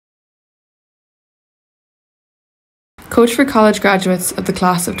Coachford College graduates of the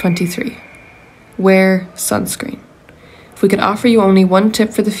class of 23. Wear sunscreen. If we could offer you only one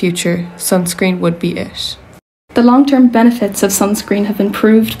tip for the future, sunscreen would be it. The long-term benefits of sunscreen have been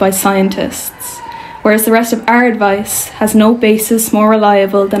proved by scientists, whereas the rest of our advice has no basis more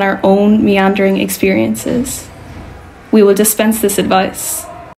reliable than our own meandering experiences. We will dispense this advice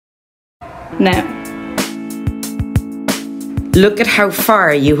now. Look at how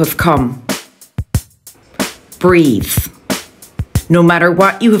far you have come. Breathe. No matter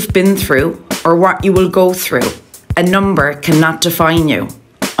what you have been through or what you will go through, a number cannot define you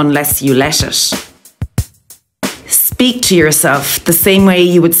unless you let it. Speak to yourself the same way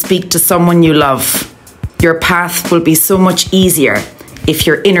you would speak to someone you love. Your path will be so much easier if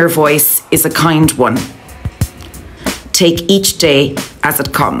your inner voice is a kind one. Take each day as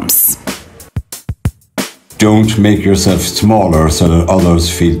it comes. Don't make yourself smaller so that others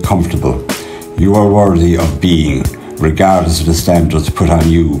feel comfortable. You are worthy of being, regardless of the standards put on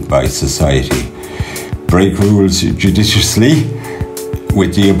you by society. Break rules judiciously.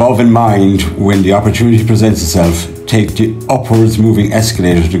 With the above in mind, when the opportunity presents itself, take the upwards moving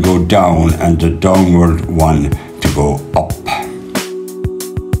escalator to go down and the downward one to go up.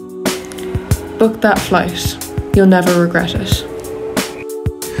 Book that flight. You'll never regret it.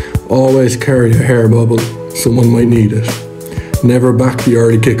 Always carry a hair bubble. Someone might need it. Never back the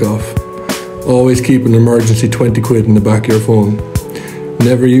early kickoff. Always keep an emergency 20 quid in the back of your phone.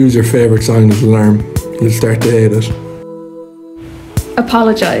 Never use your favourite song as an alarm. You'll start to hate it.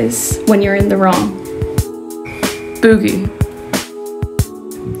 Apologise when you're in the wrong. Boogie.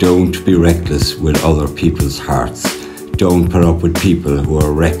 Don't be reckless with other people's hearts. Don't put up with people who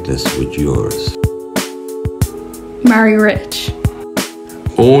are reckless with yours. Marry rich.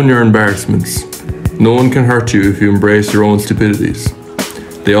 Own your embarrassments. No one can hurt you if you embrace your own stupidities.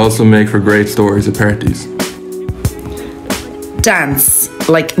 They also make for great stories at parties. Dance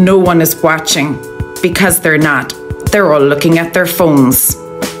like no one is watching, because they're not. They're all looking at their phones.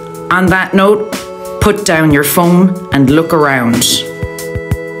 On that note, put down your phone and look around.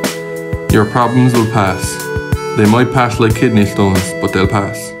 Your problems will pass. They might pass like kidney stones, but they'll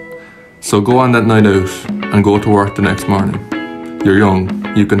pass. So go on that night out and go to work the next morning. You're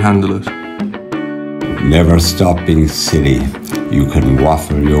young, you can handle it. Never stop being silly. You can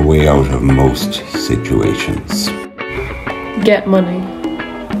waffle your way out of most situations. Get money.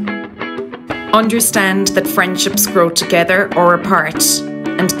 Understand that friendships grow together or apart,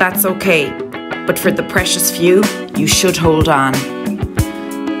 and that's okay. But for the precious few, you should hold on.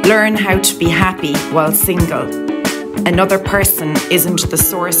 Learn how to be happy while single. Another person isn't the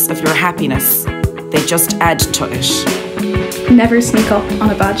source of your happiness. They just add to it. Never sneak up on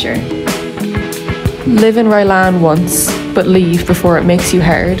a badger. Live in Rylan once, but leave before it makes you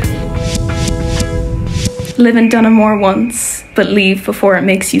hard. Live in Dunamore once, but leave before it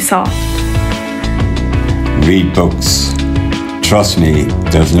makes you soft. Read books. Trust me,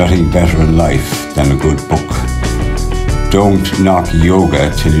 there's nothing better in life than a good book. Don't knock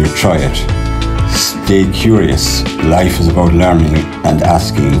yoga till you try it. Stay curious. Life is about learning and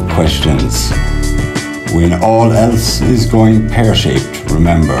asking questions. When all else is going pear-shaped,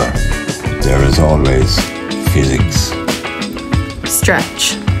 remember, there is always physics.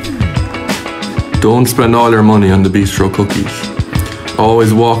 Stretch. Don't spend all your money on the bistro cookies.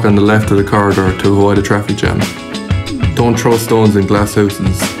 Always walk on the left of the corridor to avoid a traffic jam. Don't throw stones in glass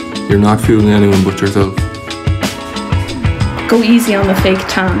houses. You're not fooling anyone but yourself. Go easy on the fake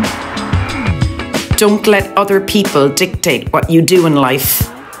tan. Don't let other people dictate what you do in life.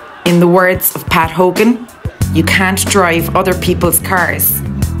 In the words of Pat Hogan, you can't drive other people's cars.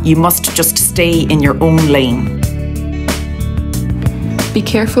 You must just stay in your own lane. Be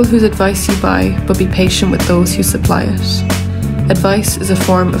careful whose advice you buy, but be patient with those who supply it. Advice is a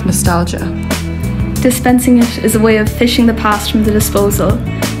form of nostalgia. Dispensing it is a way of fishing the past from the disposal,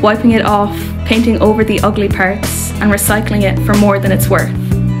 wiping it off, painting over the ugly parts, and recycling it for more than it's worth.